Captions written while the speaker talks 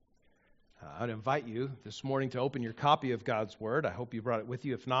I'd invite you this morning to open your copy of God's Word. I hope you brought it with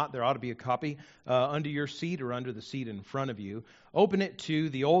you. If not, there ought to be a copy under your seat or under the seat in front of you. Open it to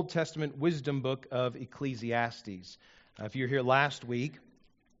the Old Testament wisdom book of Ecclesiastes. If you were here last week,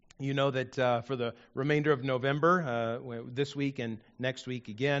 you know that for the remainder of November, this week and next week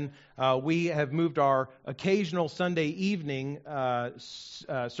again, we have moved our occasional Sunday evening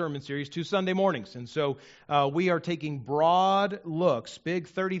sermon series to Sunday mornings. And so we are taking broad looks, big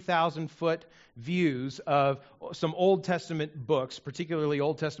 30,000-foot views of some Old Testament books, particularly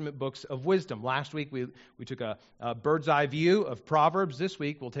Old Testament books of wisdom. Last week we took a bird's eye view of Proverbs. This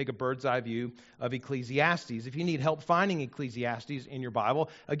week we'll take a bird's eye view of Ecclesiastes. If you need help finding Ecclesiastes in your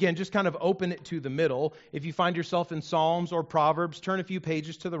Bible, again, just kind of open it to the middle. If you find yourself in Psalms or Proverbs, turn a few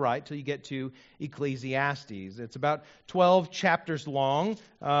pages to the right till you get to Ecclesiastes. It's about 12 chapters long.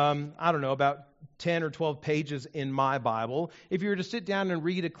 About 10 or 12 pages in my Bible. If you were to sit down and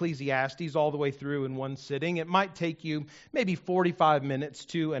read Ecclesiastes all the way through in one sitting, it might take you maybe 45 minutes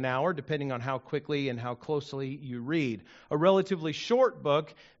to an hour, depending on how quickly and how closely you read. A relatively short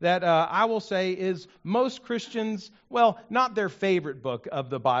book that I will say is most Christians, not their favorite book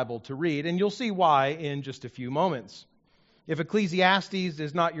of the Bible to read, and you'll see why in just a few moments. If Ecclesiastes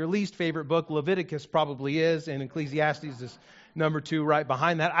is not your least favorite book, Leviticus probably is, and Ecclesiastes is number 2 right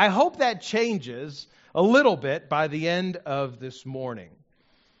behind that. I hope that changes a little bit by the end of this morning.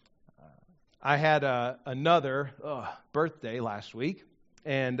 I had another birthday last week,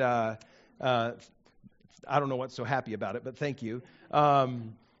 and I don't know what's so happy about it, but thank you. Had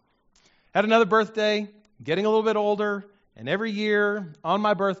another birthday, getting a little bit older. And every year on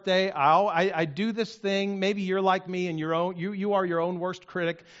my birthday, I do this thing. Maybe you're like me and you are your own worst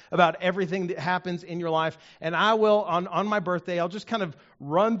critic about everything that happens in your life. And I will, on my birthday, I'll just kind of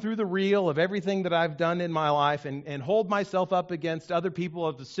run through the reel of everything that I've done in my life and hold myself up against other people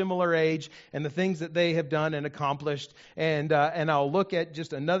of a similar age and the things that they have done and accomplished. And I'll look at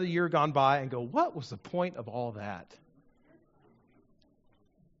just another year gone by and go, what was the point of all that?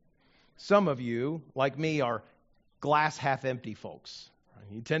 Some of you, like me, are glass half empty folks.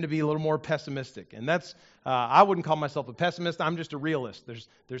 You tend to be a little more pessimistic. And that's, I wouldn't call myself a pessimist. I'm just a realist.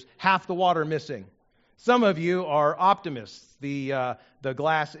 There's half the water missing. Some of you are optimists. The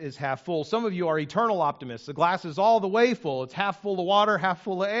glass is half full. Some of you are eternal optimists. The glass is all the way full. It's half full of water, half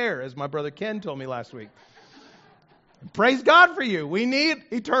full of air, as my brother Ken told me last week. Praise God for you. We need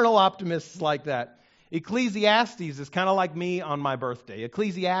eternal optimists like that. Ecclesiastes is kind of like me on my birthday.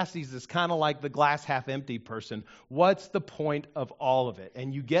 Ecclesiastes is kind of like the glass half empty person. What's the point of all of it?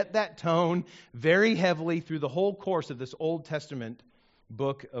 And you get that tone very heavily through the whole course of this Old Testament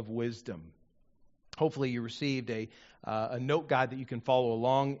book of wisdom. Hopefully you received a note guide that you can follow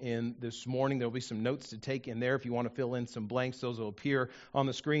along in this morning. There will be some notes to take in there if you want to fill in some blanks. Those will appear on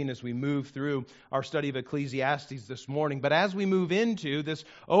the screen as we move through our study of Ecclesiastes this morning. But as we move into this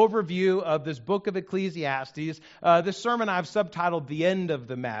overview of this book of Ecclesiastes, this sermon I've subtitled The End of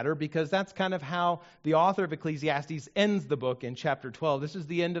the Matter, because that's kind of how the author of Ecclesiastes ends the book in chapter 12. This is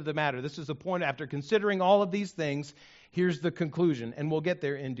the end of the matter. This is the point. After considering all of these things, here's the conclusion, and we'll get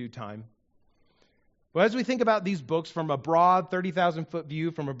there in due time. Well, as we think about these books from a broad 30,000-foot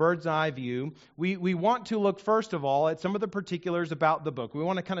view, from a bird's eye view, we want to look first of all at some of the particulars about the book. We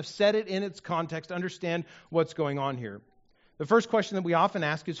want to kind of set it in its context, understand what's going on here. The first question that we often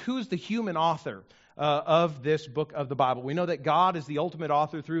ask is, who's the human author of this book of the Bible? We know that God is the ultimate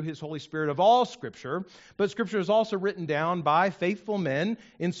author through His Holy Spirit of all Scripture, but Scripture is also written down by faithful men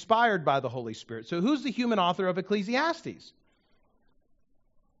inspired by the Holy Spirit. So who's the human author of Ecclesiastes?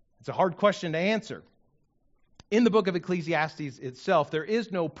 It's a hard question to answer. In the book of Ecclesiastes itself, there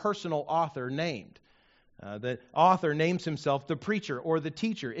is no personal author named. The author names himself the preacher or the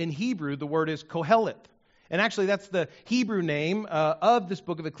teacher. In Hebrew, the word is Kohelet. And actually, that's the Hebrew name of this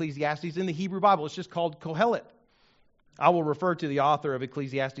book of Ecclesiastes in the Hebrew Bible. It's just called Kohelet. I will refer to the author of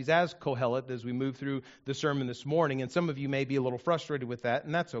Ecclesiastes as Kohelet as we move through the sermon this morning. And some of you may be a little frustrated with that,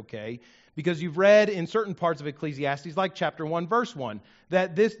 and that's okay. Because you've read in certain parts of Ecclesiastes, like chapter 1, verse 1,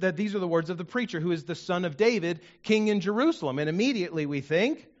 that these are the words of the preacher, who is the son of David, king in Jerusalem. And immediately we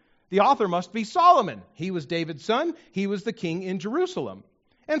think, the author must be Solomon. He was David's son. He was the king in Jerusalem.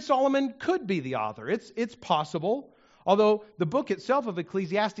 And Solomon could be the author. It's possible, although the book itself of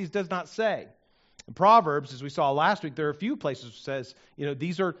Ecclesiastes does not say. In Proverbs, as we saw last week, there are a few places that says,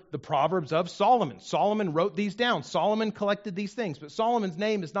 these are the Proverbs of Solomon. Solomon wrote these down. Solomon collected these things. But Solomon's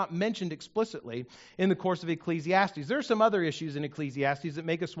name is not mentioned explicitly in the course of Ecclesiastes. There are some other issues in Ecclesiastes that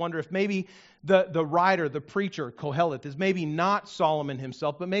make us wonder if maybe the writer, the preacher, Kohelet, is maybe not Solomon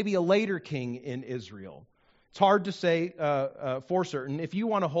himself, but maybe a later king in Israel. It's hard to say for certain. If you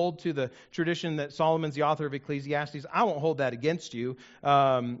want to hold to the tradition that Solomon's the author of Ecclesiastes, I won't hold that against you.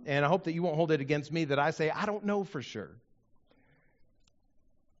 And I hope that you won't hold it against me that I say, I don't know for sure.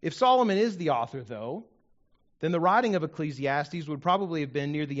 If Solomon is the author, though, then the writing of Ecclesiastes would probably have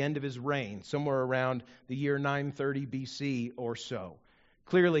been near the end of his reign, somewhere around the year 930 BC or so.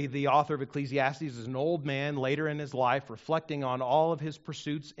 Clearly, the author of Ecclesiastes is an old man later in his life, reflecting on all of his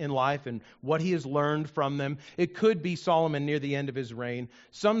pursuits in life and what he has learned from them. It could be Solomon near the end of his reign.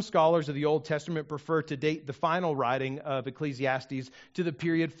 Some scholars of the Old Testament prefer to date the final writing of Ecclesiastes to the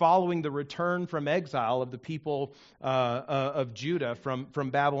period following the return from exile of the people of Judah from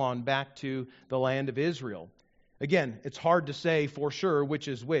Babylon back to the land of Israel. Again, it's hard to say for sure which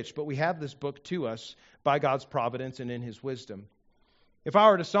is which, but we have this book to us by God's providence and in His wisdom. If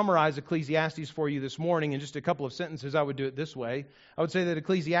I were to summarize Ecclesiastes for you this morning in just a couple of sentences, I would do it this way. I would say that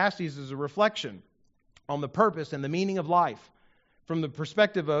Ecclesiastes is a reflection on the purpose and the meaning of life from the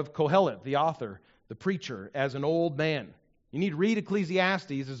perspective of Kohelet, the author, the preacher, as an old man. You need to read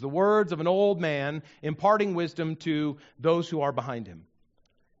Ecclesiastes as the words of an old man imparting wisdom to those who are behind him.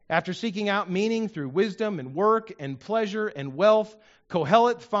 After seeking out meaning through wisdom and work and pleasure and wealth,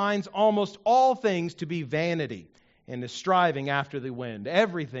 Kohelet finds almost all things to be vanity and is striving after the wind.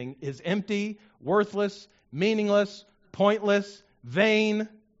 Everything is empty, worthless, meaningless, pointless, vain.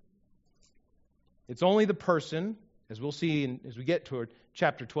 It's only the person, as we'll see as we get toward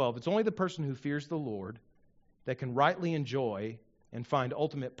chapter 12, it's only the person who fears the Lord that can rightly enjoy and find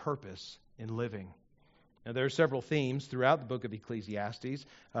ultimate purpose in living. Now, there are several themes throughout the book of Ecclesiastes.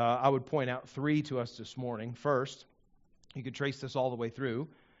 I would point out three to us this morning. First, you could trace this all the way through.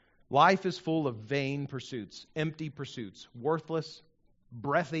 Life is full of vain pursuits, empty pursuits, worthless,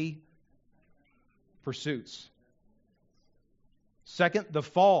 breathy pursuits. Second, the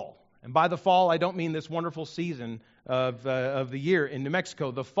fall. And by the fall, I don't mean this wonderful season of the year in New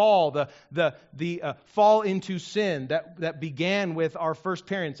Mexico. The fall, the fall into sin that began with our first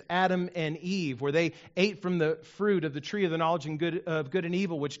parents, Adam and Eve, where they ate from the fruit of the tree of the knowledge of good and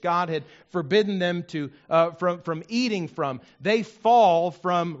evil, which God had forbidden them to from eating from. They fall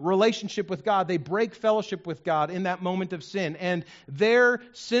from relationship with God. They break fellowship with God in that moment of sin, and their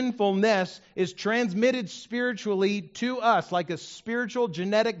sinfulness is transmitted spiritually to us like a spiritual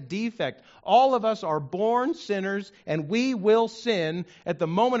genetic defect. All of us are born sinners, and we will sin at the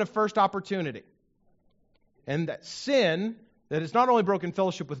moment of first opportunity. And that sin that has not only broken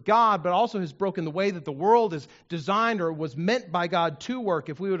fellowship with God, but also has broken the way that the world is designed or was meant by God to work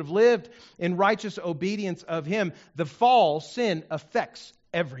if we would have lived in righteous obedience of Him. The fall, sin, affects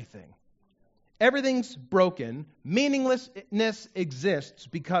everything. Everything's broken. Meaninglessness exists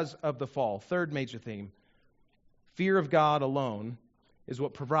because of the fall. Third major theme, fear of God alone is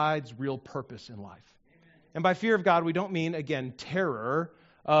what provides real purpose in life. And by fear of God, we don't mean, again, terror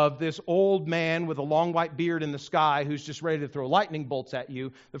of this old man with a long white beard in the sky who's just ready to throw lightning bolts at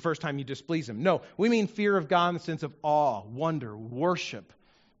you the first time you displease him. No, we mean fear of God in the sense of awe, wonder, worship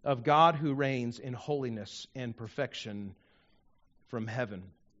of God who reigns in holiness and perfection from heaven.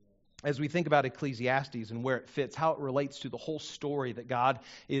 As we think about Ecclesiastes and where it fits, how it relates to the whole story that God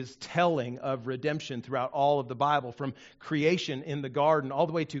is telling of redemption throughout all of the Bible, from creation in the garden all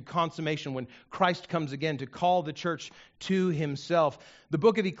the way to consummation when Christ comes again to call the church to Himself. The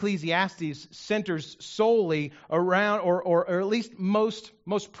book of Ecclesiastes centers solely around, or at least most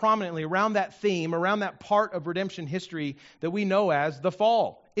prominently around that theme, around that part of redemption history that we know as the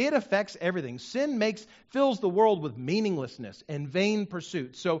fall. It affects everything. Sin fills the world with meaninglessness and vain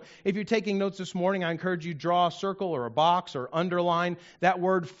pursuits. So if you're taking notes this morning, I encourage you to draw a circle or a box or underline that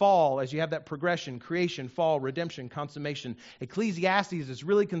word fall as you have that progression: creation, fall, redemption, consummation. Ecclesiastes is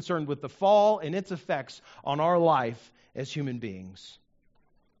really concerned with the fall and its effects on our life as human beings.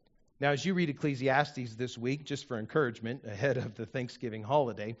 Now, as you read Ecclesiastes this week, just for encouragement ahead of the Thanksgiving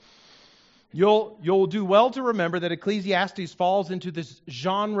holiday, You'll do well to remember that Ecclesiastes falls into this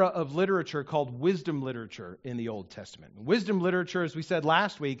genre of literature called wisdom literature in the Old Testament. Wisdom literature, as we said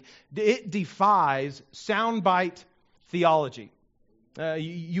last week, it defies soundbite theology.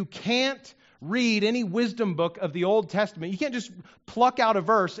 You can't read any wisdom book of the Old Testament. You can't just pluck out a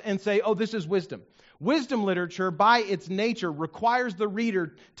verse and say, oh, this is wisdom. Wisdom literature, by its nature, requires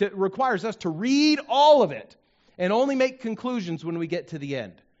us to read all of it and only make conclusions when we get to the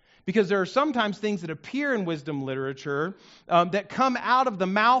end. Because there are sometimes things that appear in wisdom literature that come out of the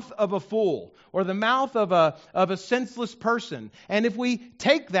mouth of a fool or the mouth of a senseless person. And if we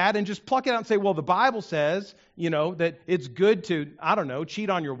take that and just pluck it out and say, well, the Bible says, that it's good to, cheat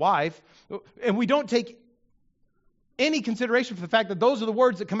on your wife, and we don't take any consideration for the fact that those are the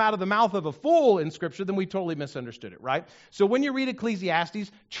words that come out of the mouth of a fool in Scripture, then we totally misunderstood it, right? So when you read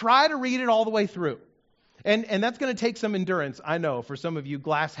Ecclesiastes, try to read it all the way through. And that's going to take some endurance, I know, for some of you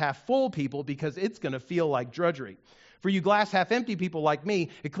glass half full people, because it's going to feel like drudgery. For you glass half empty people like me,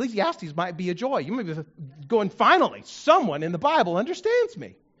 Ecclesiastes might be a joy. You might be going, finally, someone in the Bible understands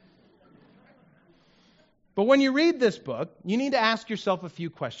me. But when you read this book, you need to ask yourself a few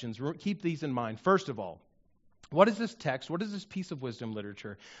questions. Keep these in mind. First of all, what is this text? What is this piece of wisdom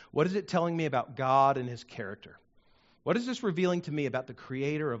literature? What is it telling me about God and His character? What is this revealing to me about the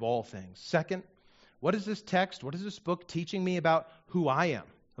Creator of all things? Second, what is this text? What is this book teaching me about who I am,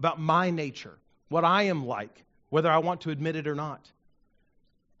 about my nature, what I am like, whether I want to admit it or not?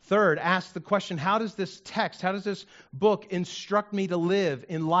 Third, ask the question, how does this text, how does this book instruct me to live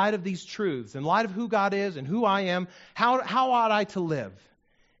in light of these truths, in light of who God is and who I am? How ought I to live?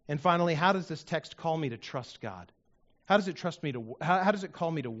 And finally, how does this text call me to trust God? How does it how does it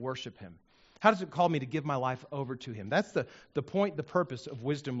call me to worship Him? How does it call me to give my life over to Him? That's the point, the purpose of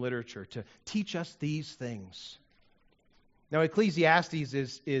wisdom literature, to teach us these things. Now, Ecclesiastes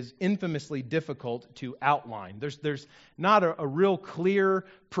is infamously difficult to outline. There's not a real clear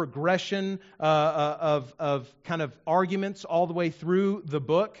progression of kind of arguments all the way through the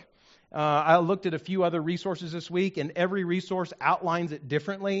book. I looked at a few other resources this week, and every resource outlines it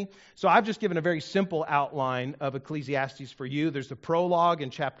differently. So I've just given a very simple outline of Ecclesiastes for you. There's the prologue in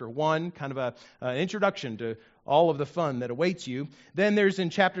chapter 1, kind of an introduction to all of the fun that awaits you. Then there's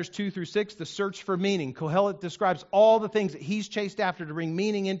in chapters 2 through 6, the search for meaning. Kohelet describes all the things that he's chased after to bring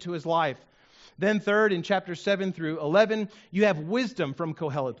meaning into his life. Then third, in chapters 7 through 11, you have wisdom from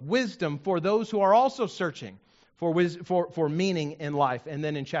Kohelet. Wisdom for those who are also searching for meaning in life. And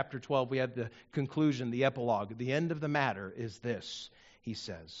then in chapter 12, we have the conclusion, the epilogue. The end of the matter is this, he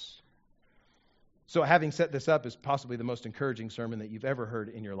says. So having set this up as possibly the most encouraging sermon that you've ever heard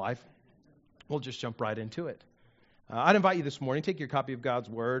in your life, we'll just jump right into it. I'd invite you this morning, take your copy of God's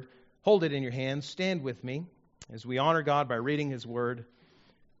Word, hold it in your hands, stand with me as we honor God by reading His Word.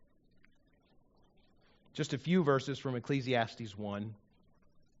 Just a few verses from Ecclesiastes 1,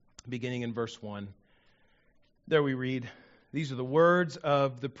 beginning in verse 1. There we read, these are the words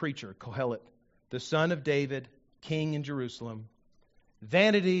of the preacher, Kohelet, the son of David, king in Jerusalem.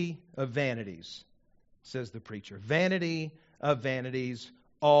 Vanity of vanities, says the preacher. Vanity of vanities,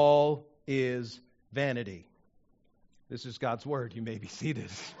 all is vanity. This is God's word. You may be seated.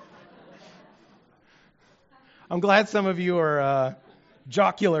 I'm glad some of you are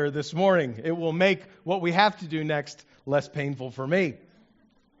jocular this morning. It will make what we have to do next less painful for me.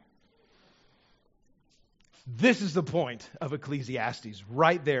 This is the point of Ecclesiastes,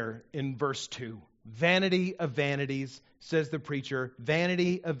 right there in verse 2. Vanity of vanities, says the preacher.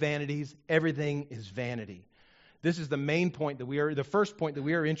 Vanity of vanities, everything is vanity. This is the main point the first point that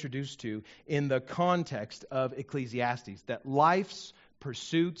we are introduced to in the context of Ecclesiastes, that life's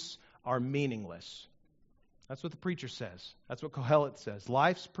pursuits are meaningless. That's what the preacher says. That's what Kohelet says.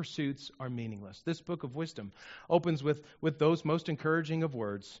 Life's pursuits are meaningless. This book of wisdom opens with those most encouraging of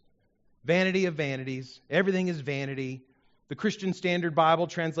words. Vanity of vanities. Everything is vanity. The Christian Standard Bible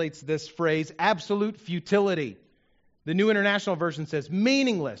translates this phrase, absolute futility. The New International Version says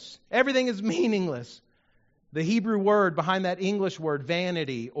meaningless. Everything is meaningless. The Hebrew word behind that English word,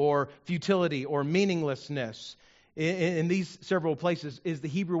 vanity or futility or meaninglessness, in these several places is the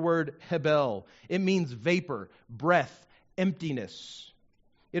Hebrew word hebel. It means vapor, breath, emptiness.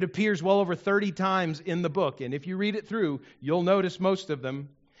 It appears well over 30 times in the book, and if you read it through, you'll notice most of them.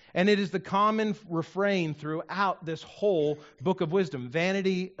 And it is the common refrain throughout this whole book of wisdom.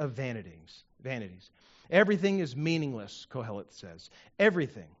 Vanity of vanities. Everything is meaningless, Kohelet says.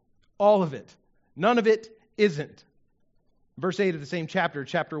 Everything. All of it. None of it isn't. Verse 8 of the same chapter,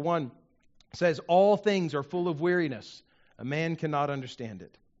 chapter 1, says, all things are full of weariness. A man cannot understand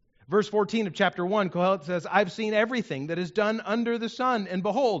it. Verse 14 of chapter 1, Kohelet says, I've seen everything that is done under the sun, and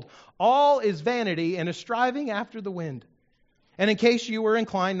behold, all is vanity and a striving after the wind. And in case you were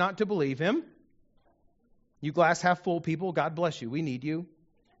inclined not to believe him, you glass half full people, God bless you, we need you.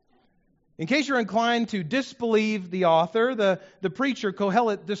 In case you're inclined to disbelieve the author, the preacher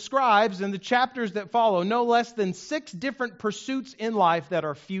Kohelet describes in the chapters that follow no less than 6 different pursuits in life that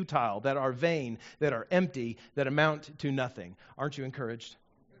are futile, that are vain, that are empty, that amount to nothing. Aren't you encouraged?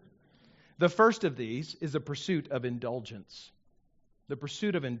 The first of these is the pursuit of indulgence. The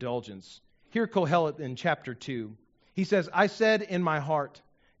pursuit of indulgence. Here Kohelet in chapter 2. He says, I said in my heart,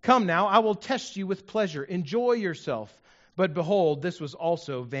 come now, I will test you with pleasure. Enjoy yourself. But behold, this was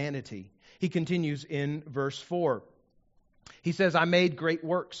also vanity. He continues in verse 4. He says, I made great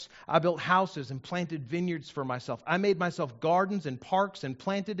works. I built houses and planted vineyards for myself. I made myself gardens and parks and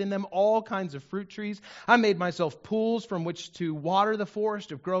planted in them all kinds of fruit trees. I made myself pools from which to water the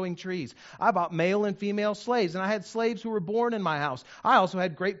forest of growing trees. I bought male and female slaves, and I had slaves who were born in my house. I also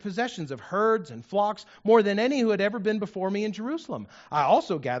had great possessions of herds and flocks, more than any who had ever been before me in Jerusalem. I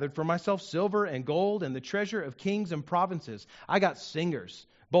also gathered for myself silver and gold and the treasure of kings and provinces. I got singers,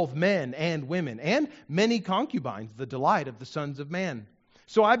 both men and women, and many concubines, the delight of the sons of man.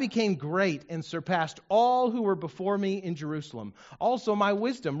 So I became great and surpassed all who were before me in Jerusalem. Also my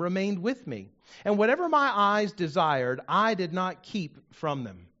wisdom remained with me. And whatever my eyes desired, I did not keep from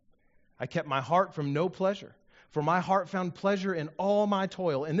them. I kept my heart from no pleasure, for my heart found pleasure in all my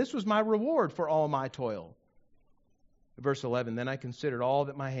toil, and this was my reward for all my toil. Verse 11, then I considered all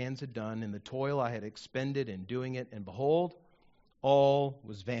that my hands had done, and the toil I had expended in doing it, and behold, all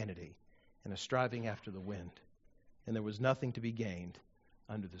was vanity and a striving after the wind, and there was nothing to be gained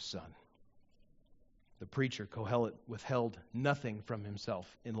under the sun. The preacher, Kohelet, withheld nothing from himself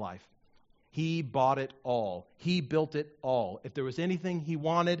in life. He bought it all. He built it all. If there was anything he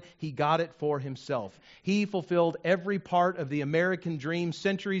wanted, he got it for himself. He fulfilled every part of the American dream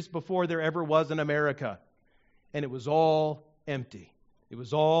centuries before there ever was an America. And it was all empty. It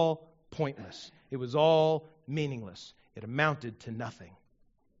was all pointless. It was all meaningless. It amounted to nothing.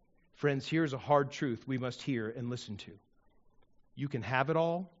 Friends, here's a hard truth we must hear and listen to. You can have it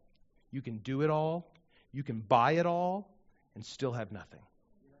all, you can do it all, you can buy it all, and still have nothing.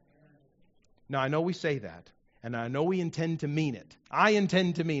 Now, I know we say that, and I know we intend to mean it. I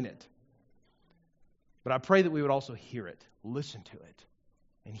intend to mean it. But I pray that we would also hear it, listen to it,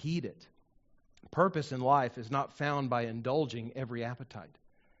 and heed it. Purpose in life is not found by indulging every appetite.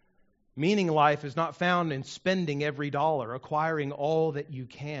 Meaning in life is not found in spending every dollar, acquiring all that you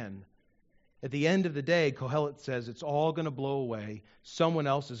can. At the end of the day, Kohelet says it's all going to blow away. Someone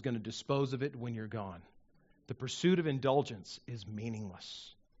else is going to dispose of it when you're gone. The pursuit of indulgence is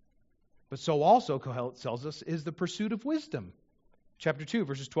meaningless. But so also, Kohelet tells us, is the pursuit of wisdom. Chapter 2,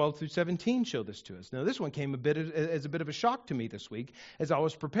 verses 12 through 17 show this to us. Now, this one came as a bit of a shock to me this week as I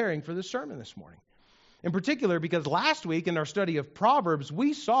was preparing for this sermon this morning. In particular, because last week in our study of Proverbs,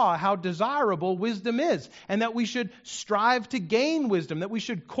 we saw how desirable wisdom is, and that we should strive to gain wisdom, that we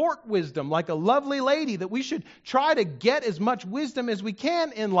should court wisdom like a lovely lady, that we should try to get as much wisdom as we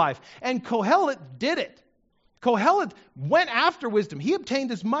can in life. And Kohelet did it. Kohelet went after wisdom. He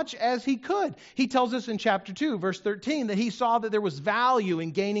obtained as much as he could. He tells us in chapter 2, verse 13, that he saw that there was value in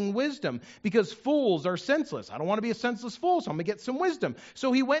gaining wisdom because fools are senseless. I don't want to be a senseless fool, so I'm going to get some wisdom.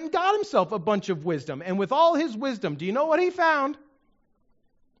 So he went and got himself a bunch of wisdom. And with all his wisdom, do you know what he found?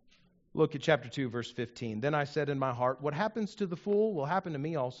 Look at chapter 2, verse 15. Then I said in my heart, what happens to the fool will happen to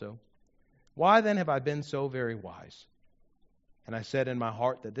me also. Why then have I been so very wise? And I said in my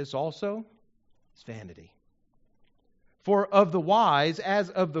heart that this also is vanity. For of the wise,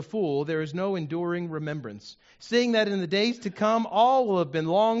 as of the fool, there is no enduring remembrance, seeing that in the days to come all will have been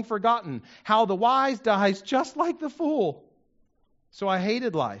long forgotten, how the wise dies just like the fool. So I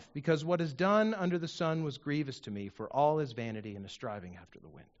hated life, because what is done under the sun was grievous to me, for all is vanity and a striving after the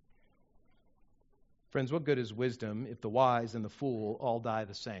wind. Friends, what good is wisdom if the wise and the fool all die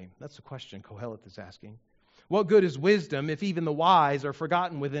the same? That's the question Kohelet is asking. What good is wisdom if even the wise are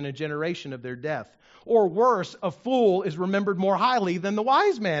forgotten within a generation of their death? Or worse, a fool is remembered more highly than the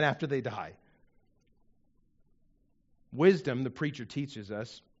wise man after they die. Wisdom, the preacher teaches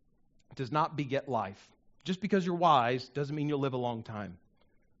us, does not beget life. Just because you're wise doesn't mean you'll live a long time.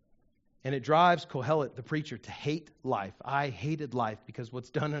 And it drives Kohelet, the preacher, to hate life. I hated life because what's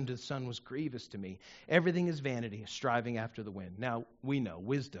done under the sun was grievous to me. Everything is vanity, striving after the wind. Now, we know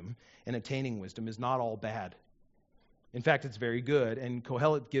wisdom and attaining wisdom is not all bad. In fact, it's very good. And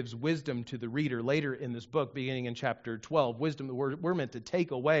Kohelet gives wisdom to the reader later in this book, beginning in chapter 12. Wisdom that we're meant to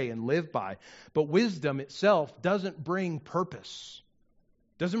take away and live by. But wisdom itself doesn't bring purpose,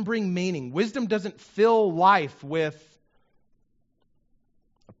 doesn't bring meaning. Wisdom doesn't fill life with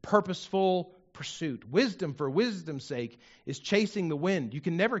purposeful pursuit. Wisdom, for wisdom's sake, is chasing the wind. You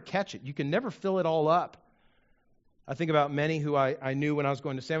can never catch it. You can never fill it all up. I think about many who I knew when I was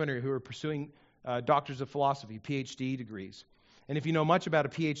going to seminary who were pursuing doctors of philosophy, PhD degrees. And if you know much about a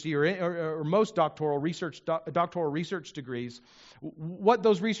PhD or most doctoral research degrees, what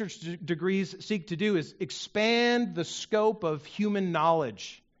those research degrees seek to do is expand the scope of human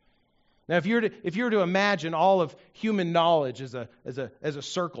knowledge. Now, if you were to imagine all of human knowledge as a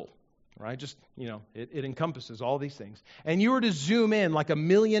circle, right? Just, it encompasses all these things. And you were to zoom in like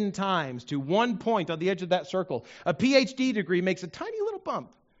 1,000,000 times to one point on the edge of that circle, a PhD degree makes a tiny little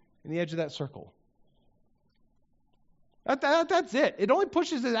bump in the edge of that circle. That's it. It only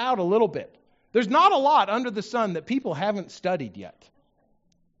pushes it out a little bit. There's not a lot under the sun that people haven't studied yet.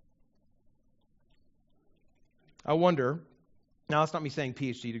 I wonder, now that's not me saying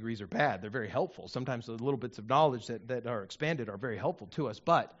PhD degrees are bad. They're very helpful. Sometimes the little bits of knowledge that are expanded are very helpful to us.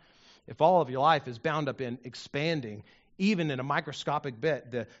 But if all of your life is bound up in expanding, even in a microscopic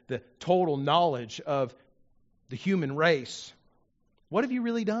bit, the total knowledge of the human race, what have you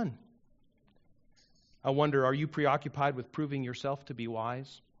really done? I wonder, are you preoccupied with proving yourself to be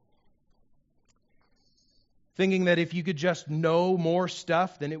wise? Thinking that if you could just know more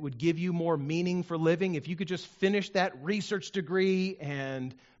stuff, then it would give you more meaning for living. If you could just finish that research degree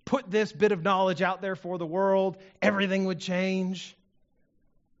and put this bit of knowledge out there for the world, everything would change.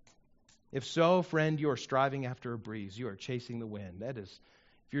 If so, friend, you are striving after a breeze. You are chasing the wind. That is,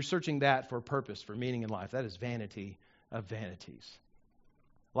 if you're searching that for a purpose, for meaning in life, that is vanity of vanities.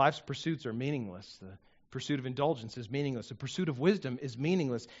 Life's pursuits are meaningless. The pursuit of indulgence is meaningless. The pursuit of wisdom is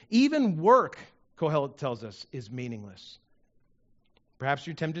meaningless. Even work, Kohelet tells us, is meaningless. Perhaps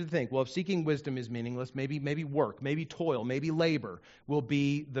you're tempted to think, well, if seeking wisdom is meaningless, maybe work, maybe toil, maybe labor will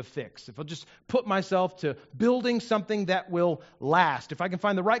be the fix. If I'll just put myself to building something that will last, if I can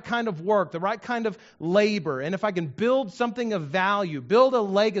find the right kind of work, the right kind of labor, and if I can build something of value, build a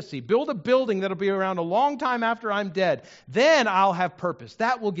legacy, build a building that'll be around a long time after I'm dead, then I'll have purpose.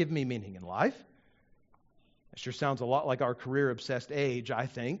 That will give me meaning in life. That sure sounds a lot like our career-obsessed age, I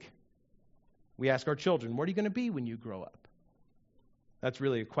think. We ask our children, what are you going to be when you grow up? That's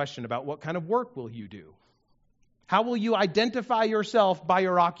really a question about what kind of work will you do? How will you identify yourself by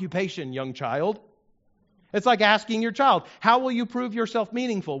your occupation, young child? It's like asking your child, how will you prove yourself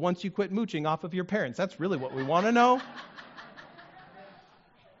meaningful once you quit mooching off of your parents? That's really what we want to know.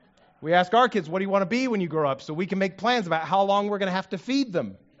 We ask our kids, what do you want to be when you grow up? So we can make plans about how long we're going to have to feed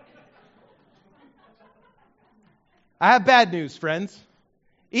them. I have bad news, friends.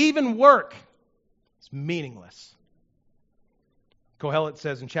 Even work is meaningless. Kohelet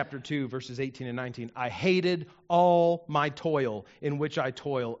says in chapter 2, verses 18 and 19, I hated all my toil in which I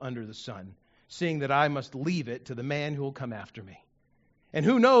toil under the sun, seeing that I must leave it to the man who will come after me. And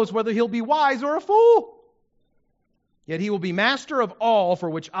who knows whether he'll be wise or a fool? Yet he will be master of all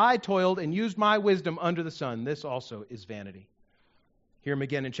for which I toiled and used my wisdom under the sun. This also is vanity. Hear him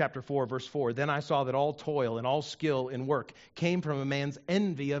again in chapter 4, verse 4. Then I saw that all toil and all skill in work came from a man's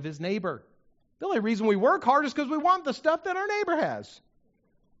envy of his neighbor. The only reason we work hard is because we want the stuff that our neighbor has.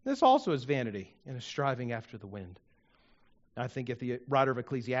 This also is vanity and a striving after the wind. I think if the writer of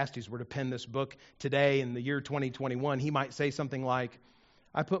Ecclesiastes were to pen this book today in the year 2021, he might say something like,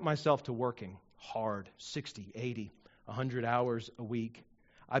 I put myself to working hard, 60, 80, 100 hours a week.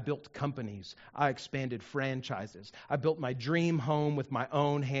 I built companies. I expanded franchises. I built my dream home with my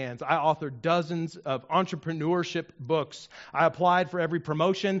own hands. I authored dozens of entrepreneurship books. I applied for every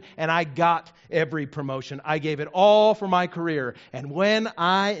promotion, and I got every promotion. I gave it all for my career. And when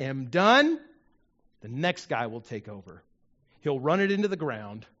I am done, the next guy will take over. He'll run it into the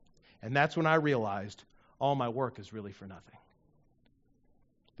ground, and that's when I realized all my work is really for nothing.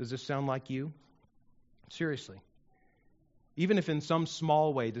 Does this sound like you? Seriously. Even if in some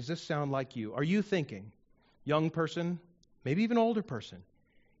small way, does this sound like you? Are you thinking, young person, maybe even older person,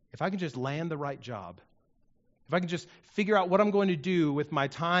 if I can just land the right job, if I can just figure out what I'm going to do with my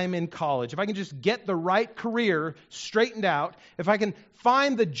time in college, if I can just get the right career straightened out, if I can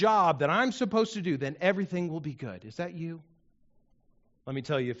find the job that I'm supposed to do, then everything will be good. Is that you? Let me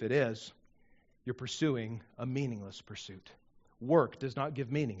tell you, if it is, you're pursuing a meaningless pursuit. Work does not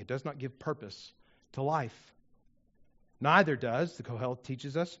give meaning. It does not give purpose to life. Neither does, the Kohelet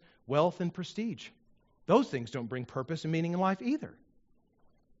teaches us, wealth and prestige. Those things don't bring purpose and meaning in life either.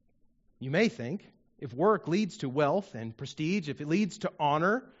 You may think, if work leads to wealth and prestige, if it leads to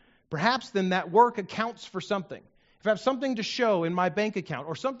honor, perhaps then that work accounts for something. If I have something to show in my bank account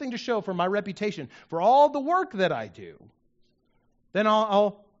or something to show for my reputation, for all the work that I do, then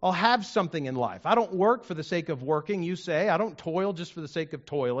I'll have something in life. I don't work for the sake of working, you say. I don't toil just for the sake of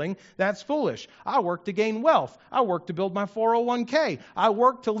toiling. That's foolish. I work to gain wealth. I work to build my 401k. I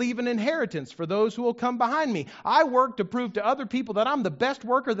work to leave an inheritance for those who will come behind me. I work to prove to other people that I'm the best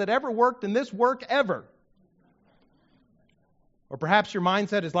worker that ever worked in this work ever. Or perhaps your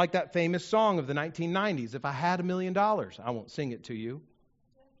mindset is like that famous song of the 1990s, If I Had $1 Million. I won't sing it to you.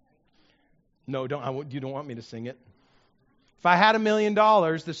 No, you don't want me to sing it. If I had $1 million,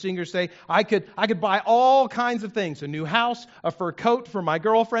 the singers say, I could buy all kinds of things. A new house, a fur coat for my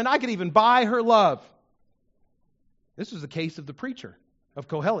girlfriend. I could even buy her love. This was the case of the preacher, of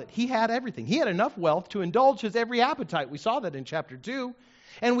Kohelet. He had everything. He had enough wealth to indulge his every appetite. We saw that in chapter 2.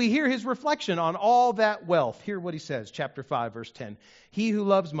 And we hear his reflection on all that wealth. Hear what he says, chapter 5, verse 10. He who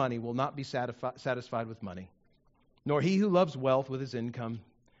loves money will not be satisfied with money, nor he who loves wealth with his income.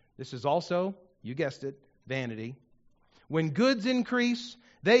 This is also, you guessed it, vanity. When goods increase,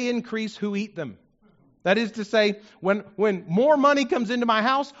 they increase who eat them. That is to say, when more money comes into my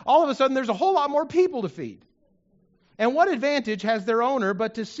house, all of a sudden there's a whole lot more people to feed. And what advantage has their owner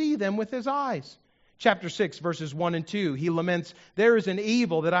but to see them with his eyes? Chapter 6, verses 1 and 2, he laments, there is an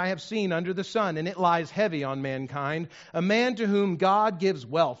evil that I have seen under the sun, and it lies heavy on mankind, a man to whom God gives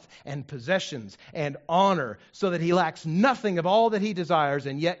wealth and possessions and honor, so that he lacks nothing of all that he desires,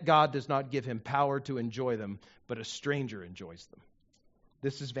 and yet God does not give him power to enjoy them, but a stranger enjoys them.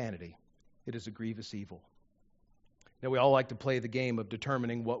 This is vanity. It is a grievous evil. Now, we all like to play the game of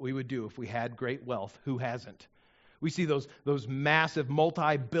determining what we would do if we had great wealth. Who hasn't? We see those massive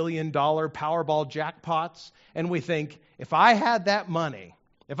multi-billion-dollar Powerball jackpots, and we think, if I had that money,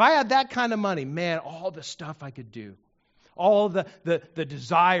 if I had that kind of money, man, all the stuff I could do, all the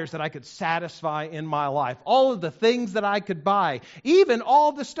desires that I could satisfy in my life, all of the things that I could buy, even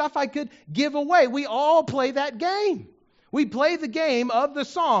all the stuff I could give away. We all play that game. We play the game of the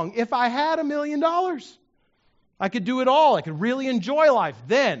song, if I had $1 million, I could do it all. I could really enjoy life.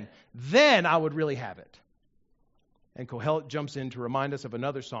 Then I would really have it. And Kohelet jumps in to remind us of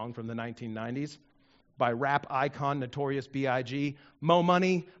another song from the 1990s by rap icon Notorious B.I.G., Mo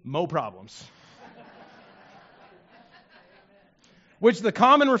money, mo problems. Which the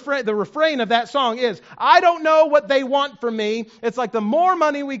common refrain of that song is, I don't know what they want from me. It's like the more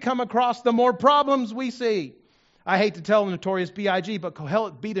money we come across, the more problems we see. I hate to tell Notorious B.I.G., but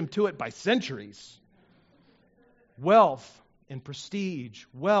Kohelet beat him to it by centuries. Wealth and prestige,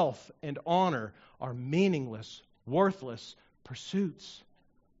 wealth and honor are meaningless, worthless pursuits.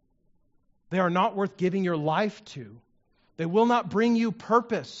 They are not worth giving your life to. They will not bring you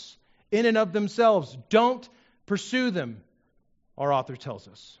purpose in and of themselves. Don't pursue them, our author tells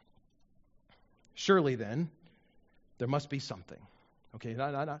us. Surely then, there must be something. Okay,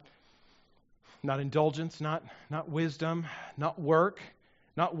 not indulgence, not wisdom, not work,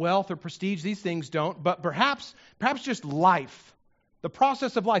 not wealth or prestige. These things don't. But perhaps just life. The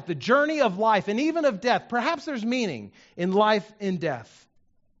process of life, the journey of life, and even of death. Perhaps there's meaning in life and death.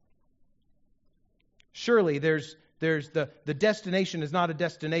 Surely there's the destination is not a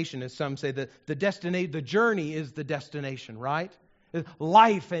destination, as some say. The journey is the destination, right?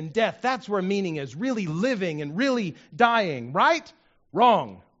 Life and death, that's where meaning is. Really living and really dying, right?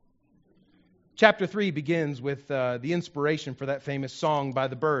 Wrong. Chapter 3 begins with the inspiration for that famous song by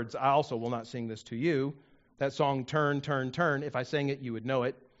the Byrds. I also will not sing this to you. That song, Turn, Turn, Turn. If I sang it, you would know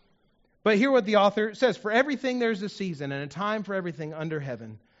it. But hear what the author says. For everything there's a season and a time for everything under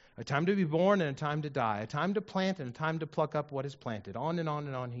heaven. A time to be born and a time to die. A time to plant and a time to pluck up what is planted. On and on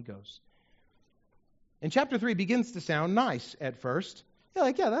and on he goes. And chapter 3 begins to sound nice at first.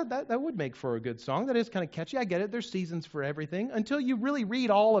 That would make for a good song. That is kind of catchy. I get it. There's seasons for everything. Until you really read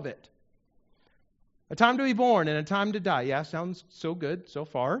all of it. A time to be born and a time to die. Yeah, sounds so good so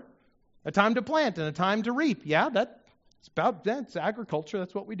far. A time to plant and a time to reap. Yeah, that's agriculture.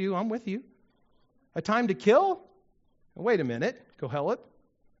 That's what we do. I'm with you. A time to kill? Wait a minute, Kohelet.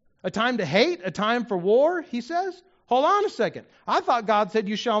 A time to hate? A time for war, he says? Hold on a second. I thought God said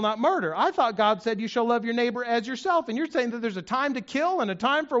you shall not murder. I thought God said you shall love your neighbor as yourself. And you're saying that there's a time to kill and a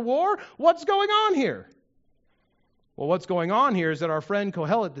time for war? What's going on here? Well, what's going on here is that our friend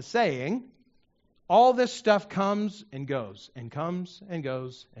Kohelet is saying, all this stuff comes and goes, and comes and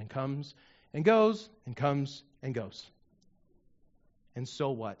goes, and comes and goes, and comes and goes. And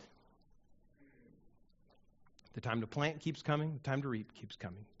so what? The time to plant keeps coming, the time to reap keeps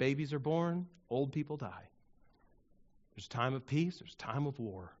coming. Babies are born, old people die. There's a time of peace, there's a time of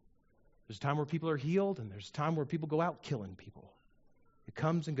war. There's a time where people are healed, and there's a time where people go out killing people. It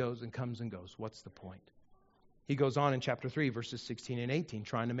comes and goes and comes and goes. What's the point? He goes on in chapter 3, verses 16 and 18,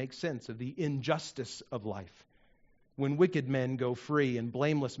 trying to make sense of the injustice of life. When wicked men go free and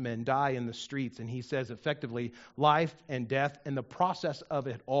blameless men die in the streets, and he says effectively, life and death and the process of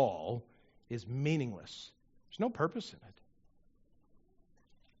it all is meaningless. There's no purpose in it.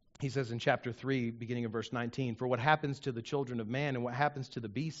 He says in chapter 3, beginning of verse 19, for what happens to the children of man and what happens to the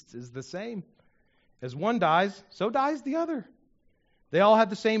beasts is the same. As one dies, so dies the other. They all have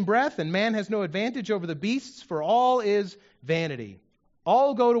the same breath, and man has no advantage over the beasts, for all is vanity.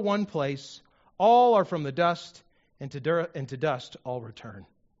 All go to one place, all are from the dust, and to dust all return.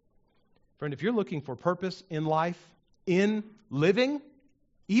 Friend, if you're looking for purpose in life, in living,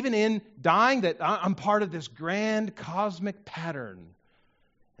 even in dying, that I'm part of this grand cosmic pattern,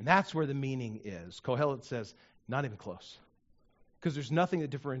 and that's where the meaning is. Kohelet says, not even close. Because there's nothing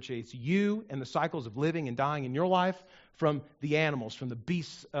that differentiates you and the cycles of living and dying in your life from the animals, from the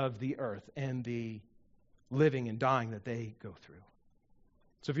beasts of the earth and the living and dying that they go through.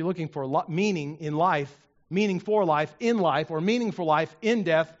 So if you're looking for meaning in life, meaning for life in life, or meaning for life in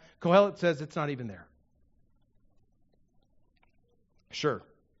death, Kohelet says it's not even there. Sure,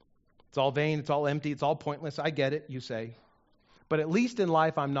 it's all vain, it's all empty, it's all pointless. I get it, you say. But at least in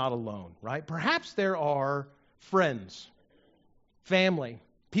life, I'm not alone, right? Perhaps there are friends, family,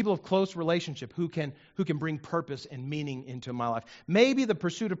 people of close relationship who can bring purpose and meaning into my life. Maybe the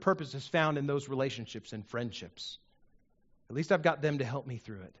pursuit of purpose is found in those relationships and friendships. At least I've got them to help me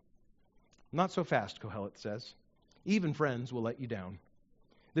through it. Not so fast, Kohelet says. Even friends will let you down.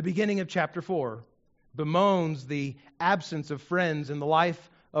 The beginning of chapter 4 bemoans the absence of friends in the life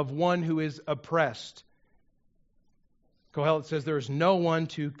of one who is oppressed. Kohelet says there is no one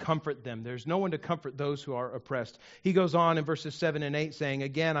to comfort them. There's no one to comfort those who are oppressed. He goes on in verses 7 and 8 saying,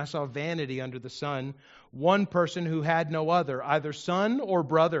 again, I saw vanity under the sun, one person who had no other, either son or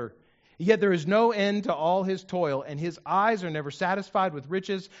brother. Yet there is no end to all his toil, and his eyes are never satisfied with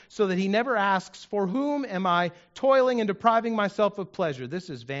riches, so that he never asks, for whom am I toiling and depriving myself of pleasure?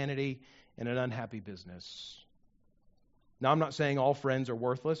 This is vanity and an unhappy business. Now, I'm not saying all friends are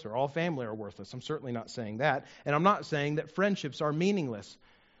worthless or all family are worthless. I'm certainly not saying that. And I'm not saying that friendships are meaningless.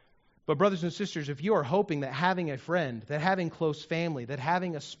 But brothers and sisters, if you are hoping that having a friend, that having close family, that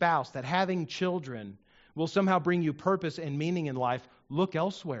having a spouse, that having children will somehow bring you purpose and meaning in life, look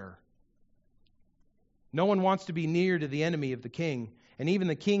elsewhere. No one wants to be near to the enemy of the king. And even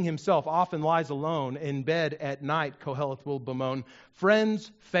the king himself often lies alone in bed at night, Kohelet will bemoan.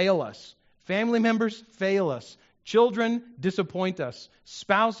 Friends fail us. Family members fail us. Children disappoint us.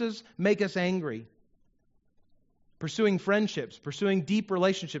 Spouses make us angry. Pursuing friendships, pursuing deep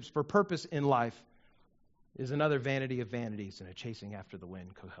relationships for purpose in life is another vanity of vanities and a chasing after the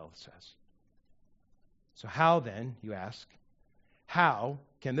wind, Kohelet says. So how then, you ask, how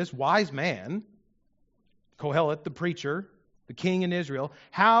can this wise man, Kohelet, the preacher, the king in Israel,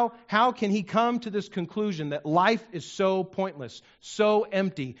 how can he come to this conclusion that life is so pointless, so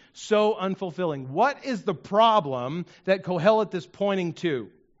empty, so unfulfilling? What is the problem that Kohelet is pointing to?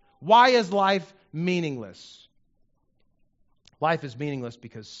 Why is life meaningless? Life is meaningless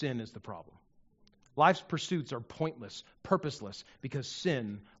because sin is the problem. Life's pursuits are pointless, purposeless, because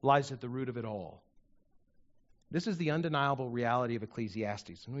sin lies at the root of it all. This is the undeniable reality of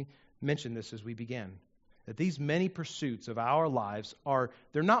Ecclesiastes. And we mentioned this as we began. That these many pursuits of our lives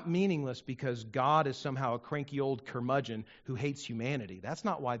they're not meaningless because God is somehow a cranky old curmudgeon who hates humanity. That's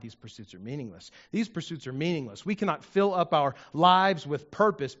not why these pursuits are meaningless. These pursuits are meaningless. We cannot fill up our lives with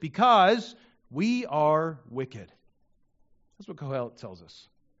purpose because we are wicked. That's what Kohelet tells us.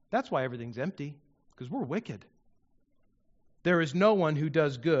 That's why everything's empty, because we're wicked. There is no one who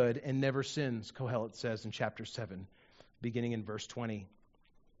does good and never sins, Kohelet says in chapter 7, beginning in verse 20.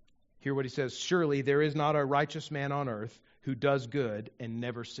 Hear what he says, surely there is not a righteous man on earth who does good and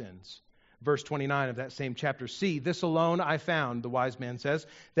never sins. Verse 29 of that same chapter, see, this alone I found, the wise man says,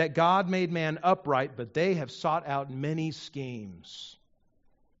 that God made man upright, but they have sought out many schemes.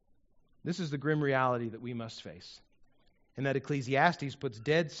 This is the grim reality that we must face, and that Ecclesiastes puts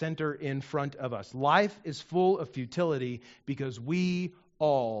dead center in front of us. Life is full of futility because we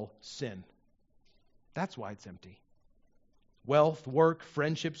all sin. That's why it's empty. Wealth, work,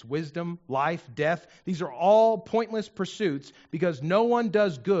 friendships, wisdom, life, death, these are all pointless pursuits because no one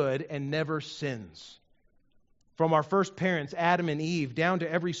does good and never sins. From our first parents, Adam and Eve, down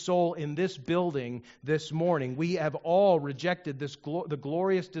to every soul in this building this morning, we have all rejected the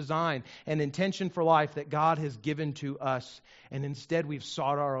glorious design and intention for life that God has given to us, and instead we've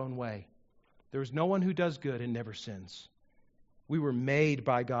sought our own way. There is no one who does good and never sins. We were made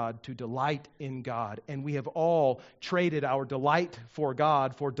by God to delight in God, and we have all traded our delight for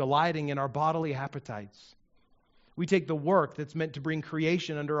God for delighting in our bodily appetites. We take the work that's meant to bring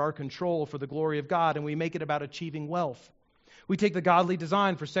creation under our control for the glory of God, and we make it about achieving wealth. We take the godly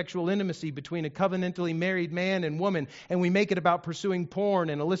design for sexual intimacy between a covenantally married man and woman, and we make it about pursuing porn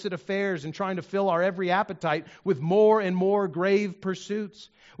and illicit affairs and trying to fill our every appetite with more and more grave pursuits.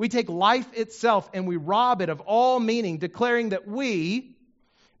 We take life itself and we rob it of all meaning, declaring that we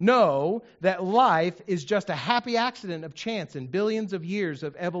know that life is just a happy accident of chance and billions of years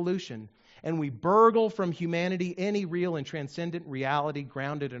of evolution. And we burgle from humanity any real and transcendent reality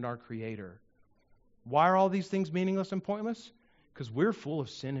grounded in our Creator. Why are all these things meaningless and pointless? Because we're full of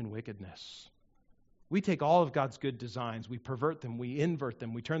sin and wickedness. We take all of God's good designs, we pervert them, we invert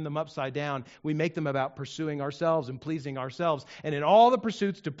them, we turn them upside down, we make them about pursuing ourselves and pleasing ourselves. And in all the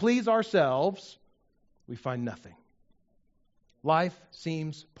pursuits to please ourselves, we find nothing. Life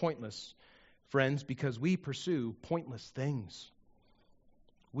seems pointless, friends, because we pursue pointless things.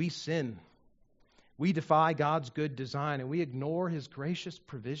 We sin. We defy God's good design, and we ignore His gracious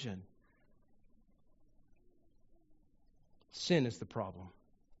provision. Sin is the problem.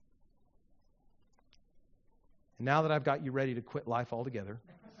 And now that I've got you ready to quit life altogether,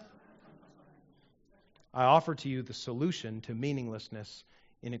 I offer to you the solution to meaninglessness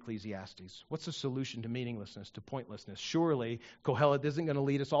in Ecclesiastes. What's the solution to meaninglessness, to pointlessness? Surely, Kohelet isn't going to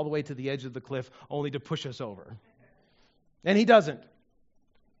lead us all the way to the edge of the cliff only to push us over. And he doesn't.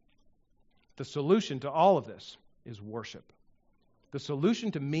 The solution to all of this is worship. The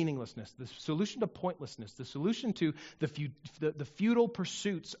solution to meaninglessness, the solution to pointlessness, the solution to the futile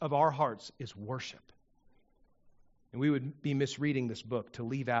pursuits of our hearts is worship. And we would be misreading this book to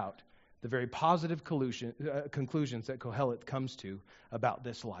leave out the very positive conclusions that Kohelet comes to about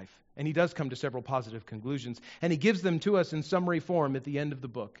this life. And he does come to several positive conclusions, and he gives them to us in summary form at the end of the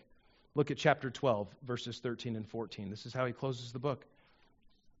book. Look at chapter 12, verses 13 and 14. This is how he closes the book.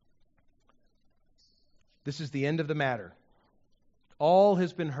 This is the end of the matter. All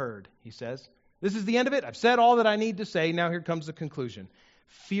has been heard, he says. This is the end of it. I've said all that I need to say. Now here comes the conclusion.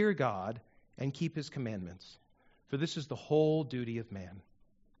 Fear God and keep His commandments, for this is the whole duty of man.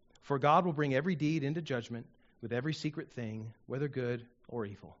 For God will bring every deed into judgment with every secret thing, whether good or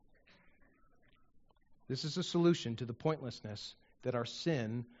evil. This is a solution to the pointlessness that our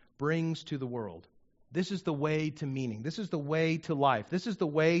sin brings to the world. This is the way to meaning. This is the way to life. This is the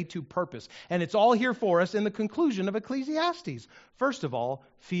way to purpose. And it's all here for us in the conclusion of Ecclesiastes. First of all,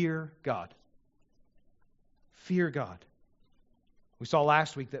 fear God. Fear God. We saw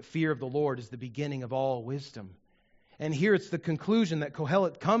last week that fear of the Lord is the beginning of all wisdom. And here it's the conclusion that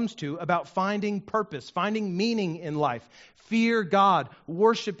Kohelet comes to about finding purpose, finding meaning in life. Fear God,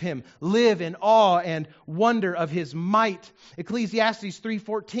 worship Him, live in awe and wonder of His might. Ecclesiastes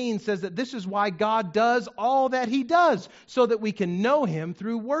 3:14 says that this is why God does all that He does, so that we can know Him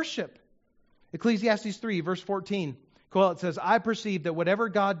through worship. Ecclesiastes 3, verse 14, Kohelet says, I perceive that whatever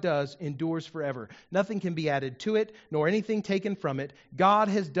God does endures forever. Nothing can be added to it, nor anything taken from it. God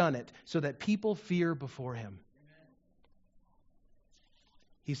has done it so that people fear before Him.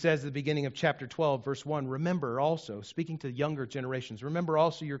 He says at the beginning of chapter 12, verse 1, remember also, speaking to younger generations, remember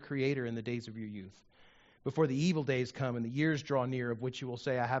also your Creator in the days of your youth, before the evil days come and the years draw near, of which you will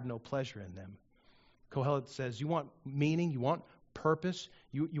say, I have no pleasure in them. Kohelet says, you want meaning, you want purpose,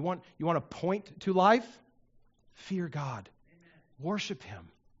 you want a point to life? Fear God. Amen. Worship Him.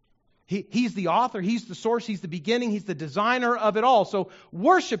 He's the author, He's the source, He's the beginning, He's the designer of it all. So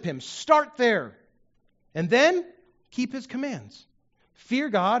worship Him. Start there. And then keep His commands. Fear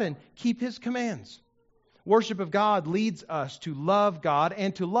God and keep His commands. Worship of God leads us to love God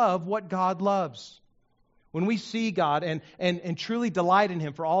and to love what God loves. When we see God and truly delight in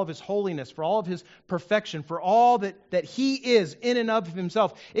Him for all of His holiness, for all of His perfection, for all that He is in and of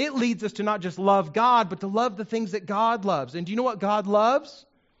Himself, it leads us to not just love God, but to love the things that God loves. And do you know what God loves?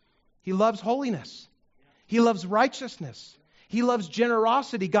 He loves holiness. He loves righteousness. He loves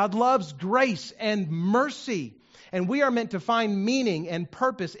generosity. God loves grace and mercy. And we are meant to find meaning and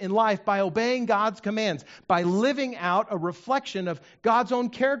purpose in life by obeying God's commands, by living out a reflection of God's own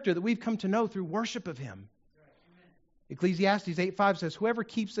character that we've come to know through worship of Him. Ecclesiastes 8:5 says, whoever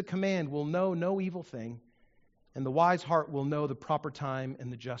keeps the command will know no evil thing, and the wise heart will know the proper time and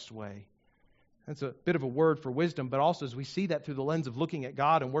the just way. That's a bit of a word for wisdom, but also as we see that through the lens of looking at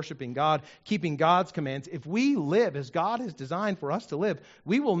God and worshiping God, keeping God's commands, if we live as God has designed for us to live,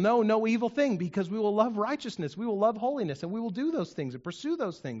 we will know no evil thing because we will love righteousness, we will love holiness, and we will do those things and pursue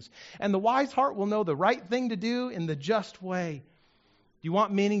those things. And the wise heart will know the right thing to do in the just way. Do you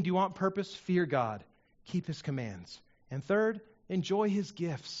want meaning? Do you want purpose? Fear God. Keep His commands. And third, enjoy His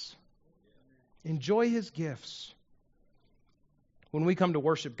gifts. Enjoy His gifts. When we come to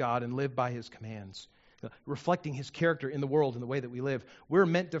worship God and live by His commands, reflecting His character in the world in the way that we live, we're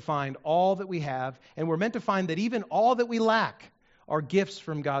meant to find all that we have, and we're meant to find that even all that we lack are gifts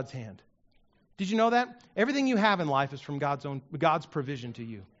from God's hand. Did you know that? Everything you have in life is from God's provision to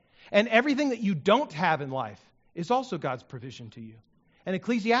you. And everything that you don't have in life is also God's provision to you. And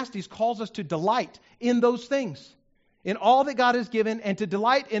Ecclesiastes calls us to delight in those things, in all that God has given, and to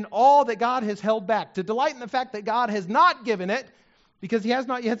delight in all that God has held back, to delight in the fact that God has not given it, because He has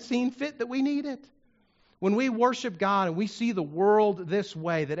not yet seen fit that we need it. When we worship God and we see the world this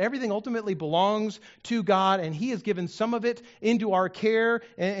way, that everything ultimately belongs to God and He has given some of it into our care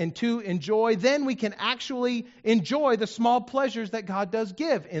and to enjoy, then we can actually enjoy the small pleasures that God does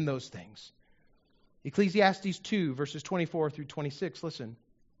give in those things. Ecclesiastes 2, verses 24 through 26, listen.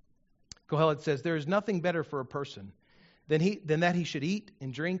 Kohelet says, there is nothing better for a person than that he should eat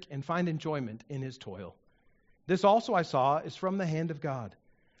and drink and find enjoyment in his toil. This also I saw is from the hand of God.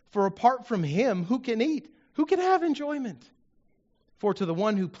 For apart from him, who can eat? Who can have enjoyment? For to the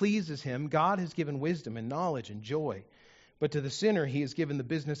one who pleases him, God has given wisdom and knowledge and joy. But to the sinner, he has given the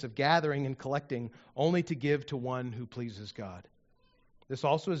business of gathering and collecting, only to give to one who pleases God. This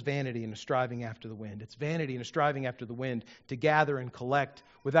also is vanity and a striving after the wind. It's vanity and a striving after the wind to gather and collect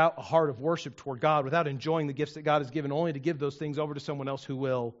without a heart of worship toward God, without enjoying the gifts that God has given, only to give those things over to someone else who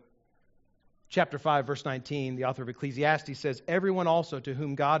will. Chapter 5, verse 19, the author of Ecclesiastes says, everyone also to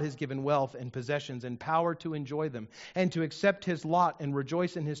whom God has given wealth and possessions and power to enjoy them, and to accept his lot and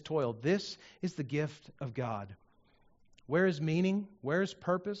rejoice in his toil, this is the gift of God. Where is meaning? Where is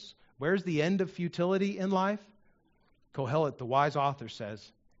purpose? Where is the end of futility in life? Kohelet, the wise author, says,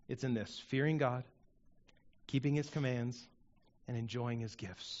 it's in this, fearing God, keeping his commands, and enjoying his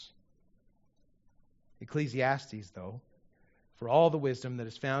gifts. Ecclesiastes, though, for all the wisdom that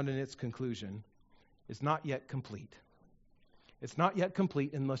is found in its conclusion, is not yet complete. It's not yet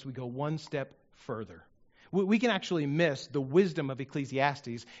complete unless we go one step further. We can actually miss the wisdom of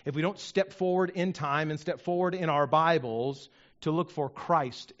Ecclesiastes if we don't step forward in time and step forward in our Bibles to look for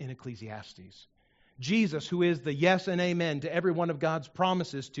Christ in Ecclesiastes. Jesus, who is the yes and amen to every one of God's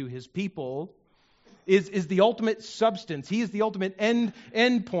promises to his people, is the ultimate substance. He is the ultimate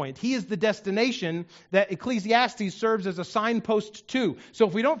end point. He is the destination that Ecclesiastes serves as a signpost to. So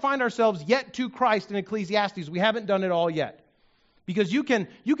if we don't find ourselves yet to Christ in Ecclesiastes, we haven't done it all yet. Because you can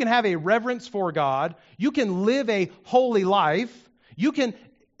have a reverence for God, you can live a holy life, you can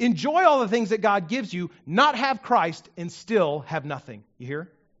enjoy all the things that God gives you, not have Christ, and still have nothing. You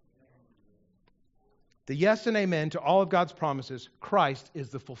hear? The yes and amen to all of God's promises, Christ is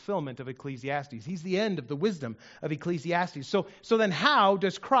the fulfillment of Ecclesiastes. He's the end of the wisdom of Ecclesiastes. So then how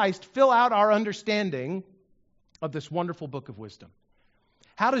does Christ fill out our understanding of this wonderful book of wisdom?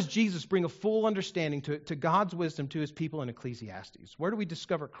 How does Jesus bring a full understanding to God's wisdom to his people in Ecclesiastes? Where do we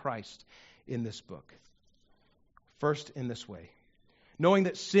discover Christ in this book? First, in this way. Knowing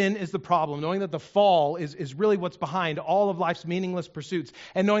that sin is the problem, knowing that the fall is really what's behind all of life's meaningless pursuits,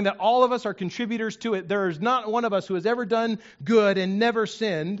 and knowing that all of us are contributors to it. There is not one of us who has ever done good and never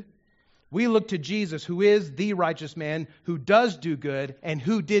sinned. We look to Jesus, who is the righteous man, who does do good, and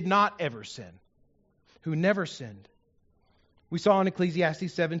who did not ever sin, who never sinned. We saw in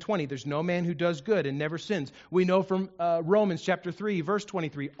Ecclesiastes 7:20, there's no man who does good and never sins. We know from Romans chapter 3, verse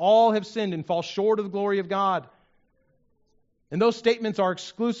 23, all have sinned and fall short of the glory of God. And those statements are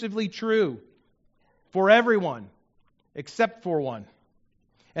exclusively true for everyone except for one.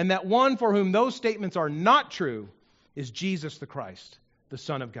 And that one for whom those statements are not true is Jesus the Christ, the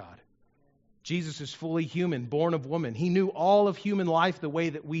Son of God. Jesus is fully human, born of woman. He knew all of human life the way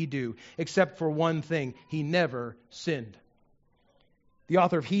that we do, except for one thing. He never sinned. The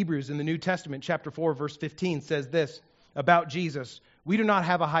author of Hebrews in the New Testament, chapter 4, verse 15, says this about Jesus. We do not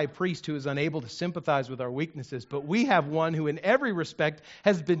have a high priest who is unable to sympathize with our weaknesses, but we have one who in every respect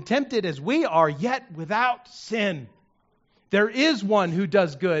has been tempted as we are, yet without sin. There is one who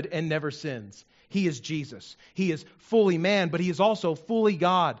does good and never sins. He is Jesus. He is fully man, but he is also fully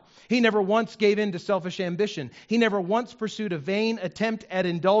God. He never once gave in to selfish ambition. He never once pursued a vain attempt at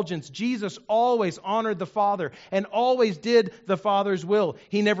indulgence. Jesus always honored the Father and always did the Father's will.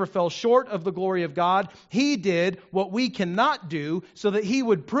 He never fell short of the glory of God. He did what we cannot do so that he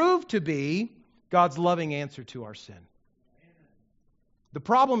would prove to be God's loving answer to our sin. The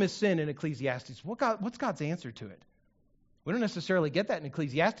problem is sin in Ecclesiastes. What's God's answer to it? We don't necessarily get that in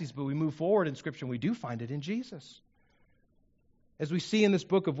Ecclesiastes, but we move forward in Scripture and we do find it in Jesus. As we see in this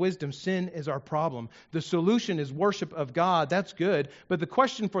book of wisdom, sin is our problem. The solution is worship of God. That's good. But the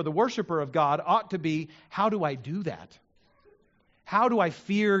question for the worshiper of God ought to be, how do I do that? How do I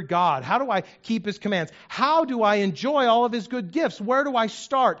fear God? How do I keep his commands? How do I enjoy all of his good gifts? Where do I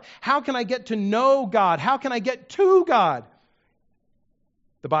start? How can I get to know God? How can I get to God?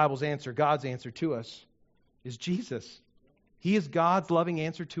 The Bible's answer, God's answer to us, is Jesus. He is God's loving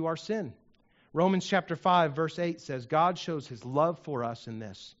answer to our sin. Romans chapter 5, verse 8 says, God shows his love for us in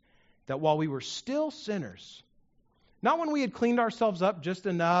this, that while we were still sinners, not when we had cleaned ourselves up just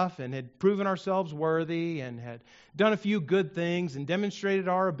enough and had proven ourselves worthy and had done a few good things and demonstrated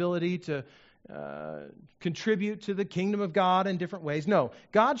our ability to contribute to the kingdom of God in different ways. No,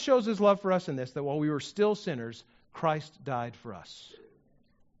 God shows his love for us in this, that while we were still sinners, Christ died for us.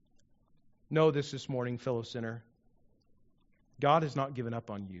 Know this morning, fellow sinner. God has not given up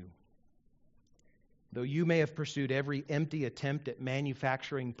on you. Though you may have pursued every empty attempt at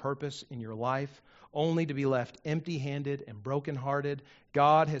manufacturing purpose in your life, only to be left empty-handed and brokenhearted,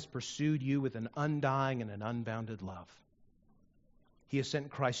 God has pursued you with an undying and an unbounded love. He has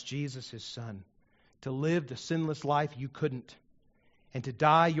sent Christ Jesus, his Son, to live the sinless life you couldn't, and to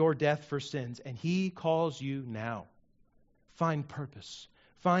die your death for sins. And he calls you now. Find purpose,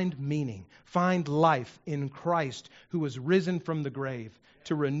 find meaning, find life in Christ, who was risen from the grave,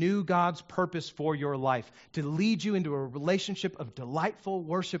 to renew God's purpose for your life, to lead you into a relationship of delightful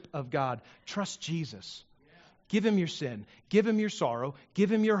worship of God. Trust Jesus. Give him your sin. Give him your sorrow. Give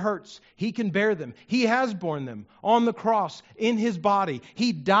him your hurts. He can bear them. He has borne them on the cross in his body.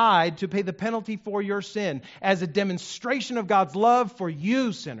 He died to pay the penalty for your sin as a demonstration of God's love for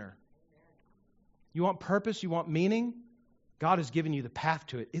you, sinner. You want purpose? You want meaning? God has given you the path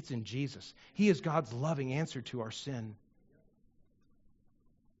to it. It's in Jesus. He is God's loving answer to our sin.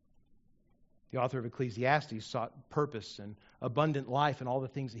 The author of Ecclesiastes sought purpose and abundant life and all the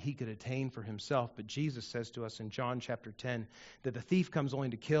things that he could attain for himself. But Jesus says to us in John chapter 10 that the thief comes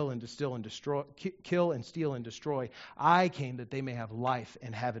only to kill and steal and destroy. I came that they may have life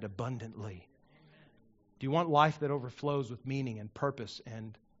and have it abundantly. Amen. Do you want life that overflows with meaning and purpose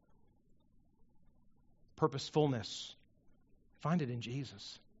and purposefulness? Find it in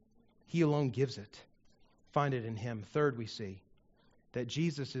Jesus. He alone gives it. Find it in him. Third, we see that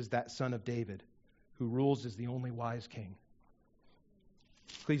Jesus is that Son of David who rules as the only wise king.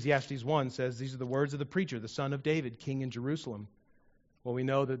 Ecclesiastes 1 says, these are the words of the preacher, the Son of David, king in Jerusalem. Well, we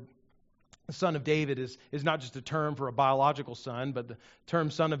know that the Son of David is not just a term for a biological son, but the term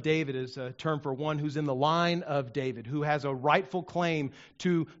Son of David is a term for one who's in the line of David, who has a rightful claim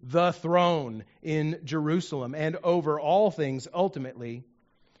to the throne in Jerusalem and over all things ultimately.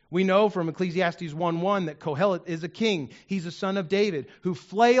 We know from Ecclesiastes 1:1 that Kohelet is a king. He's a son of David who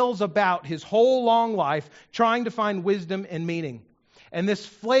flails about his whole long life trying to find wisdom and meaning. And this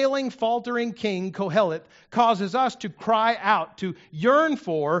flailing, faltering king, Kohelet, causes us to cry out, to yearn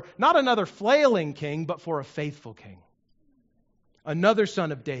for not another flailing king, but for a faithful king. Another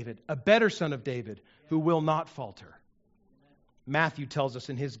son of David, a better son of David, who will not falter. Matthew tells us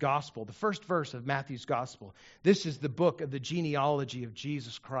in his gospel, the first verse of Matthew's gospel, this is the book of the genealogy of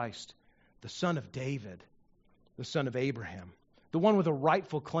Jesus Christ, the son of David, the son of Abraham, the one with a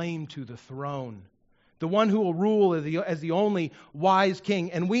rightful claim to the throne, the one who will rule as the only wise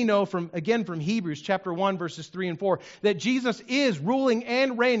king. And we know from Hebrews chapter 1, verses 3 and 4, that Jesus is ruling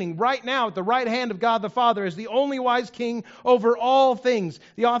and reigning right now at the right hand of God the Father as the only wise king over all things.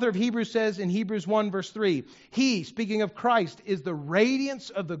 The author of Hebrews says in Hebrews 1, verse 3, he, speaking of Christ, is the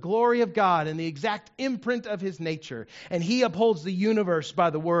radiance of the glory of God and the exact imprint of his nature. And he upholds the universe by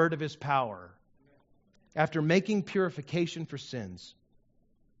the word of his power. After making purification for sins,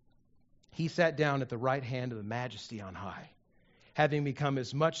 he sat down at the right hand of the Majesty on high, having become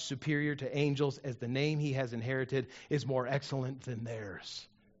as much superior to angels as the name he has inherited is more excellent than theirs.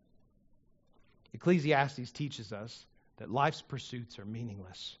 Ecclesiastes teaches us that life's pursuits are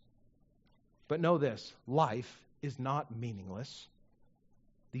meaningless. But know this, life is not meaningless.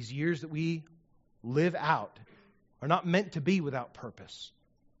 These years that we live out are not meant to be without purpose.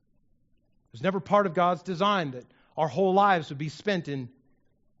 It was never part of God's design that our whole lives would be spent in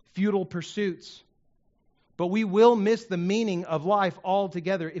futile pursuits. But we will miss the meaning of life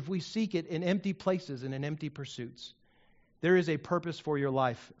altogether if we seek it in empty places and in empty pursuits. There is a purpose for your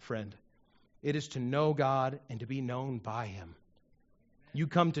life, friend. It is to know God and to be known by him. You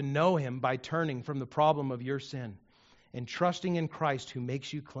come to know him by turning from the problem of your sin and trusting in Christ who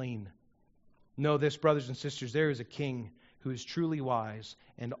makes you clean. Know this, brothers and sisters, there is a king who is truly wise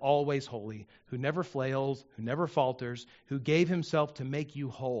and always holy, who never flails, who never falters, who gave himself to make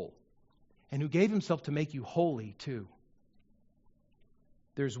you whole, and who gave himself to make you holy too.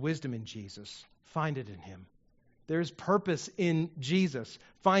 There's wisdom in Jesus. Find it in him. There's purpose in Jesus.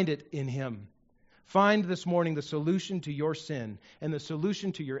 Find it in him. Find this morning the solution to your sin and the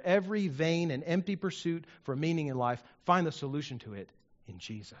solution to your every vain and empty pursuit for meaning in life. Find the solution to it in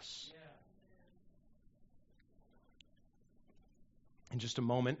Jesus. In just a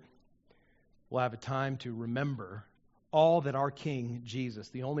moment, we'll have a time to remember all that our King, Jesus,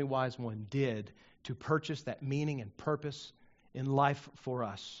 the only wise one, did to purchase that meaning and purpose in life for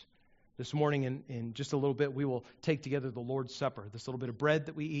us. This morning, in just a little bit, we will take together the Lord's Supper, this little bit of bread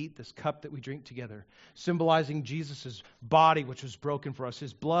that we eat, this cup that we drink together, symbolizing Jesus' body, which was broken for us,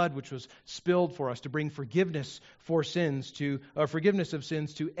 his blood, which was spilled for us, to bring forgiveness of sins to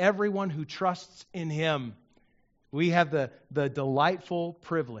everyone who trusts in him. We have the delightful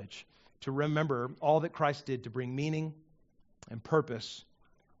privilege to remember all that Christ did to bring meaning and purpose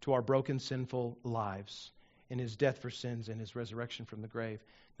to our broken, sinful lives in his death for sins and his resurrection from the grave.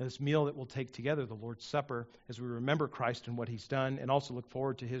 Now, this meal that we'll take together, the Lord's Supper, as we remember Christ and what he's done and also look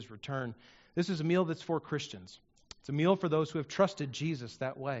forward to his return, this is a meal that's for Christians. It's a meal for those who have trusted Jesus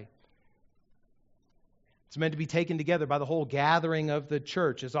that way. It's meant to be taken together by the whole gathering of the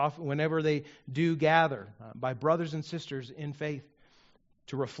church, as often whenever they do gather, by brothers and sisters in faith,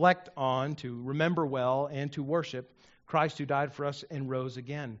 to reflect on, to remember well, and to worship Christ who died for us and rose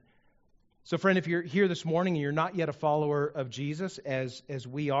again. So friend, if you're here this morning and you're not yet a follower of Jesus as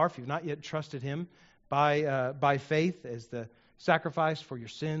we are, if you've not yet trusted Him by faith as the sacrifice for your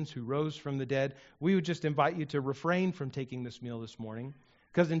sins who rose from the dead, we would just invite you to refrain from taking this meal this morning.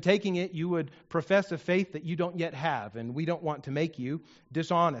 Because in taking it, you would profess a faith that you don't yet have, and we don't want to make you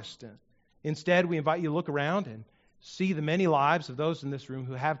dishonest. Instead, we invite you to look around and see the many lives of those in this room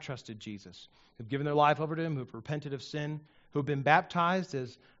who have trusted Jesus, who've given their life over to Him, who've repented of sin, who've been baptized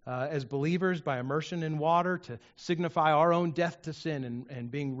as believers by immersion in water to signify our own death to sin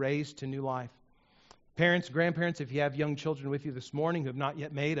and being raised to new life. Parents, grandparents, if you have young children with you this morning who have not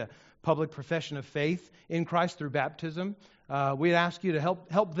yet made a public profession of faith in Christ through baptism, we'd ask you to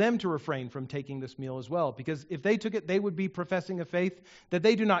help them to refrain from taking this meal as well. Because if they took it, they would be professing a faith that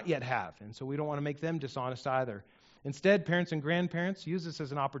they do not yet have. And so we don't want to make them dishonest either. Instead, parents and grandparents, use this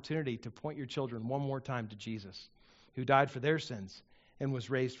as an opportunity to point your children one more time to Jesus, who died for their sins and was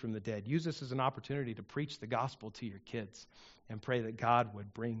raised from the dead. Use this as an opportunity to preach the gospel to your kids and pray that God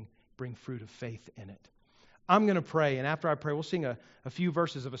would bring fruit of faith in it. I'm going to pray, and after I pray, we'll sing a few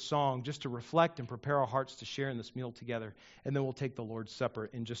verses of a song just to reflect and prepare our hearts to share in this meal together, and then we'll take the Lord's Supper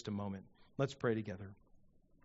in just a moment. Let's pray together.